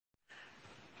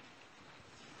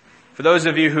For those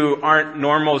of you who aren't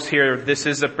normals here, this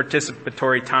is a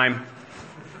participatory time.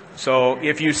 So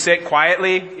if you sit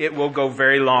quietly, it will go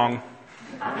very long.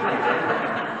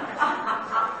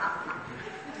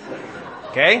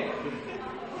 Okay?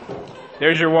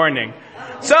 There's your warning.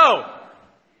 So,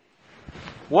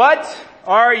 what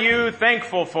are you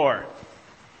thankful for?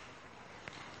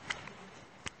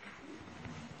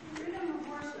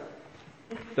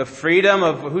 The freedom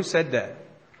of, who said that?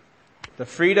 The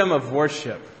freedom of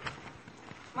worship.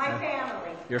 My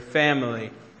family. Your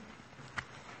family.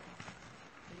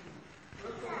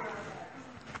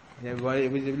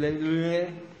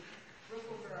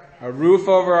 A roof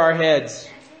over our heads.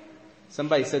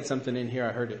 Somebody said something in here,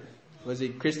 I heard it. Was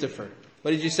it Christopher?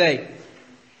 What did you say?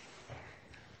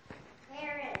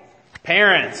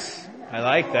 Parents. I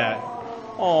like that.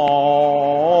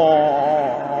 Aww.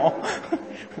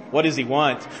 What does he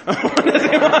want? What does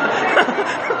he want?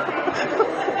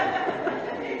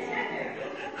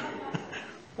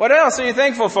 What else are you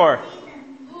thankful for?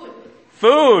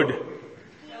 Food.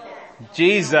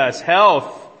 Jesus.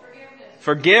 Health.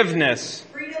 Forgiveness.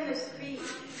 Freedom of speech.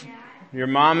 Your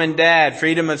mom and dad.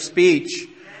 Freedom of speech.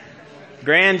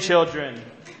 Grandchildren.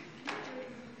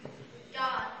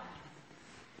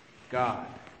 God.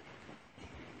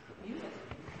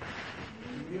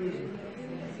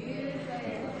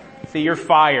 See, you're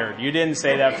fired. You didn't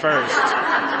say that first.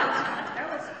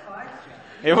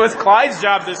 It was Clyde's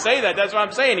job to say that. That's what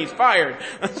I'm saying. He's fired.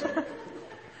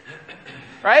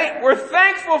 Right? We're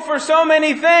thankful for so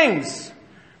many things.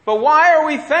 But why are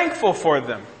we thankful for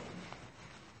them?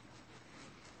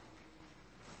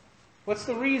 What's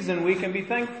the reason we can be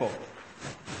thankful?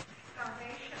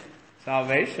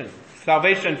 Salvation.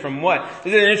 Salvation from what?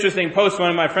 This is an interesting post one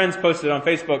of my friends posted on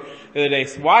Facebook the other day.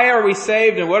 Why are we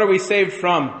saved and what are we saved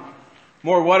from?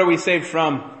 More, what are we saved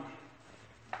from?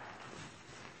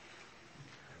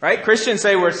 Right? Christians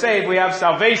say we're saved, we have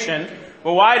salvation.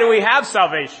 But why do we have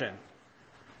salvation?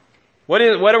 What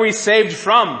are we saved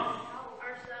from?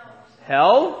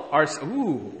 Hell?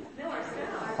 Ourselves.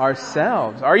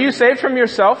 Are you saved from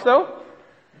yourself though?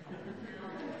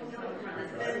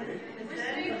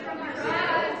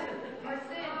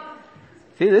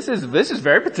 See, this is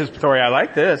very participatory. I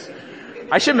like this.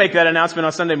 I should make that announcement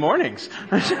on Sunday mornings.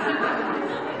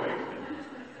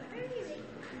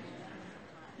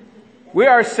 We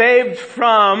are saved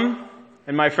from,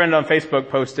 and my friend on Facebook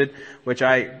posted, which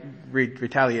I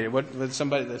retaliated. What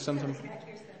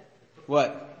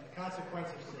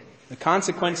The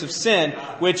consequence of sin,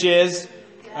 which is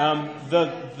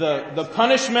the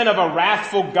punishment of a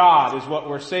wrathful God is what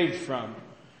we're saved from.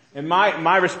 And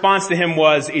my response to him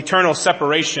was eternal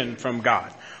separation from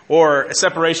God, or a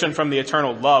separation from the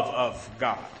eternal love of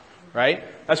God, right?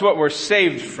 That's what we're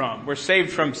saved from. We're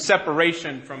saved from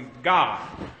separation from God.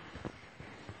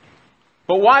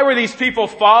 But why were these people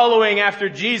following after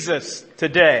Jesus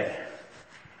today?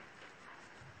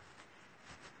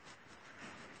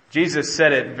 Jesus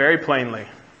said it very plainly.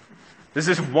 This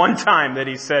is one time that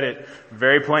he said it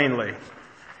very plainly.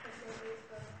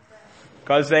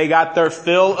 Because they got their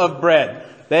fill of bread.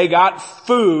 They got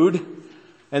food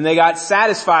and they got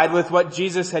satisfied with what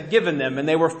Jesus had given them. And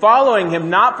they were following him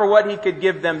not for what he could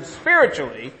give them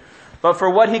spiritually, but for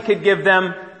what he could give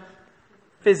them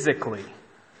physically.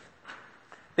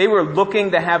 They were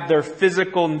looking to have their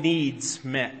physical needs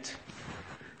met.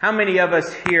 How many of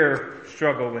us here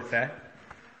struggle with that?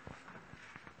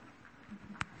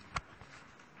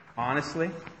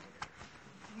 Honestly?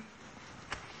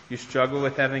 You struggle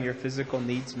with having your physical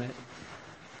needs met?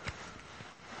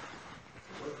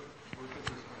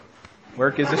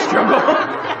 Work is a struggle.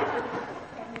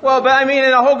 Well, but I mean,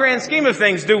 in the whole grand scheme of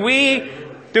things, do we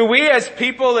as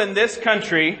people in this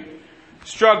country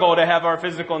struggle to have our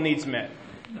physical needs met?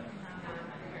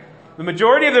 The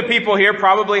majority of the people here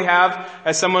probably have,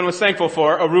 as someone was thankful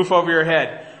for, a roof over your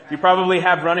head. You probably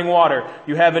have running water.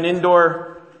 You have an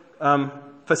indoor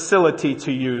facility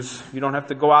to use. You don't have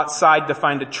to go outside to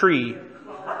find a tree.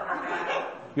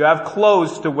 You have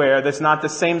clothes to wear that's not the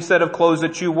same set of clothes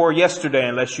that you wore yesterday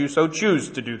unless you so choose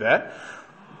to do that.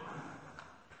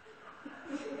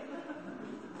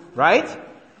 Right?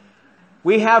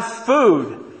 We have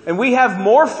food. And we have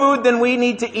more food than we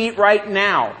need to eat right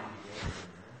now.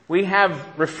 We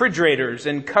have refrigerators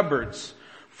and cupboards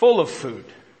full of food.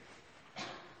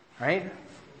 Right?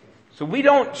 So we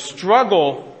don't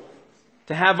struggle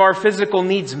to have our physical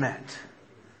needs met.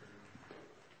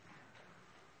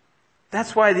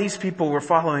 That's why these people were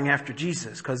following after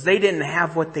Jesus, because they didn't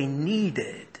have what they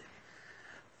needed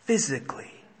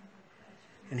physically.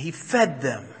 And he fed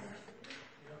them.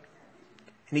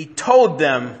 And he told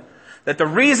them That the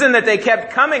reason that they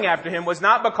kept coming after him was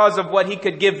not because of what he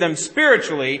could give them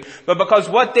spiritually, but because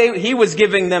he was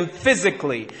giving them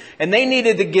physically. And they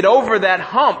needed to get over that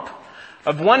hump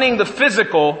of wanting the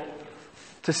physical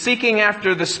to seeking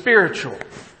after the spiritual.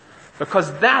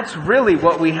 Because that's really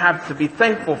what we have to be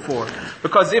thankful for.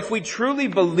 Because if we truly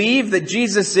believe that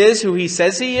Jesus is who he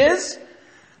says he is,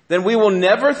 then we will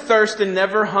never thirst and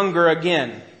never hunger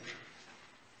again.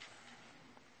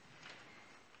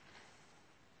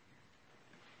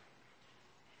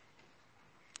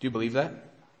 Do you believe that?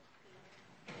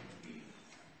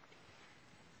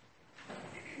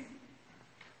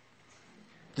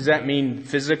 Does that mean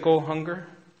physical hunger?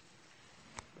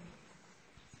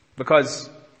 Because,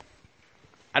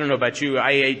 I don't know about you,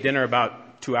 I ate dinner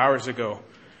about 2 hours ago,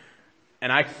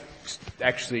 and I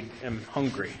actually am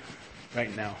hungry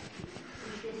right now.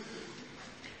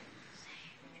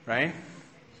 Right?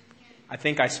 I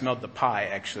think I smelled the pie,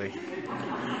 actually.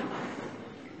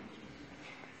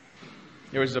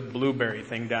 There was a blueberry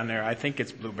thing down there. I think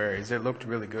it's blueberries. It looked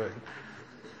really good.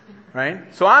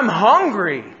 Right? So I'm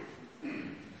hungry.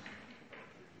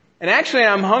 And actually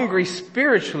I'm hungry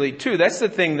spiritually too. That's the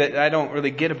thing that I don't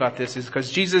really get about this, is because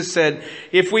Jesus said,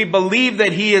 if we believe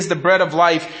that he is the bread of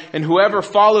life and whoever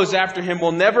follows after him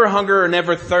will never hunger or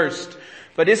never thirst.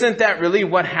 But isn't that really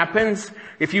what happens?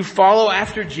 If you follow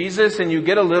after Jesus and you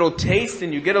get a little taste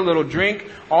and you get a little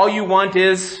drink, all you want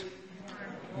is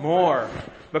more.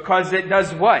 Because it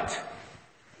does what?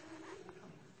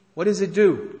 What does it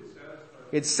do?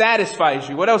 It satisfies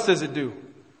you. What else does it do?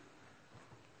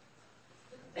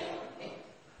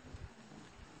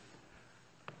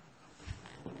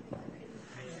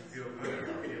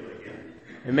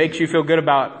 It makes you feel good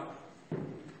about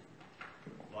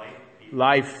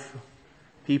life,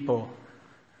 people.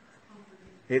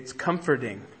 It's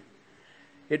comforting.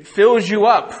 It fills you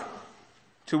up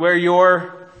to where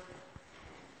your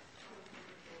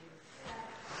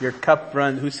cup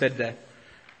runs. Who said that?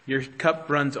 Your cup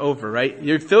runs over, right?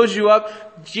 It fills you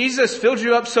up. Jesus fills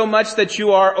you up so much that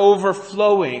you are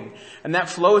overflowing. And that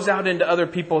flows out into other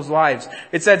people's lives.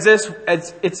 It's as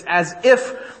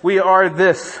if we are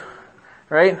this,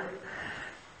 right?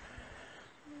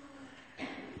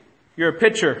 You're a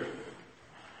pitcher.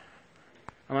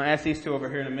 I'm going to ask these two over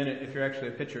here in a minute if you're actually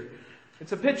a pitcher.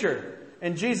 It's a pitcher.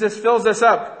 And Jesus fills us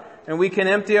up. And we can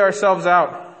empty ourselves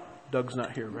out. Doug's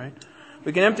not here, right?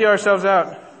 We can empty ourselves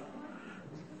out.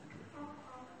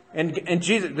 And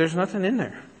Jesus, there's nothing in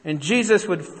there. And Jesus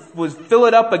would fill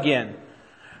it up again.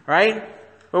 Right?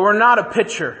 But we're not a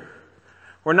pitcher.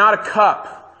 We're not a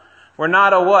cup. We're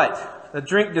not a what? A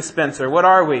drink dispenser. What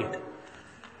are we?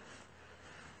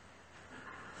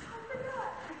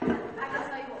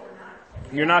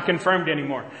 You're not confirmed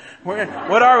anymore.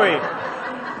 What are we?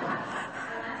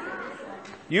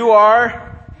 You're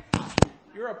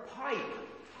a pipe.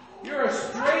 You're a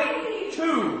straight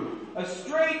tube, a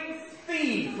straight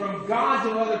feed from God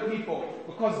to other people.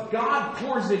 Because God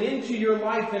pours it into your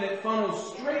life and it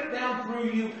funnels straight down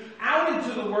through you out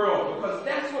into the world. Because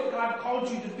that's what God called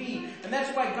you to be. And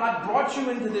that's why God brought you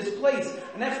into this place.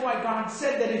 And that's why God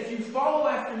said that if you follow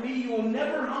after me, you will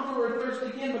never hunger or thirst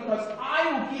again. Because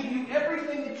I will give you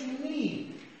everything that you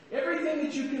need. Everything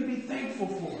that you can be thankful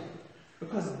for.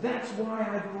 Because that's why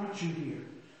I brought you here.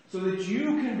 So that you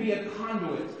can be a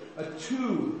conduit, a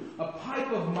tube, a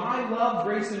pipe of my love,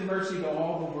 grace, and mercy to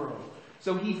all the world.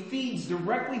 So he feeds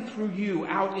directly through you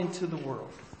out into the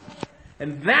world.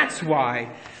 And that's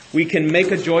why we can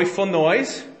make a joyful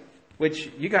noise, which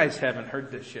you guys haven't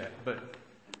heard this yet, but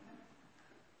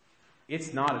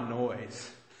it's not a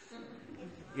noise.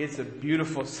 It's a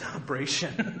beautiful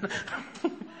celebration.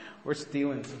 We're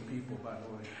stealing some people, by the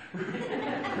way.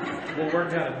 We'll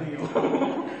work out a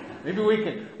deal.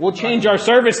 Maybe we'll change our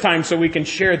service time so we can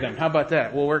share them. How about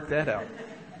that? We'll work that out.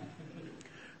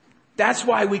 That's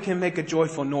why we can make a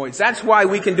joyful noise. That's why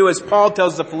we can do as Paul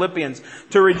tells the Philippians,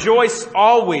 to rejoice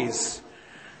always,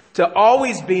 to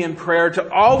always be in prayer,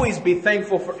 to always be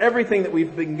thankful for everything that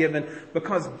we've been given,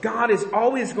 because God is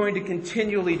always going to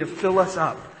continually to fill us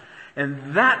up.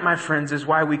 And that, my friends, is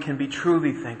why we can be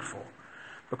truly thankful.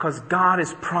 Because God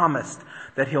has promised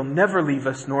that He'll never leave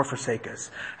us nor forsake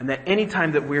us. And that any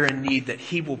time that we're in need, that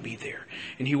He will be there.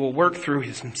 And He will work through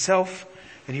Himself,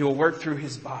 and He will work through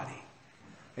His body.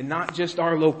 And not just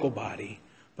our local body,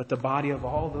 but the body of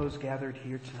all those gathered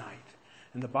here tonight.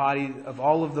 And the body of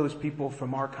all of those people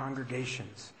from our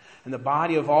congregations. And the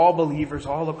body of all believers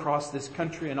all across this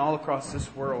country and all across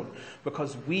this world.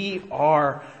 Because we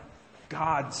are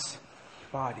God's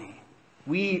body.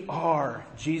 We are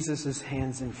Jesus'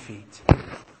 hands and feet.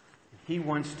 He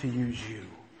wants to use you.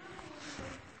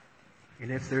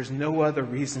 And if there's no other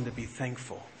reason to be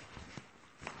thankful,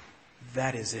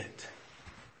 that is it.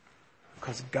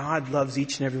 Because God loves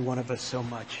each and every one of us so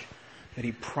much that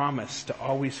He promised to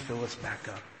always fill us back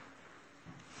up,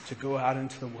 to go out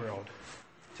into the world,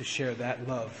 to share that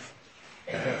love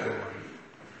with everyone.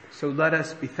 So let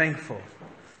us be thankful,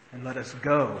 and let us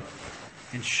go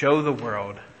and show the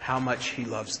world how much He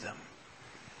loves them.